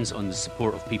depends on the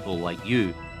support of people like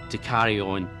you to carry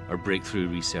on our breakthrough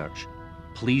research.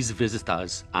 Please visit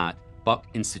us at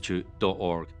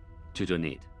buckinstitute.org to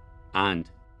donate and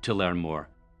to learn more.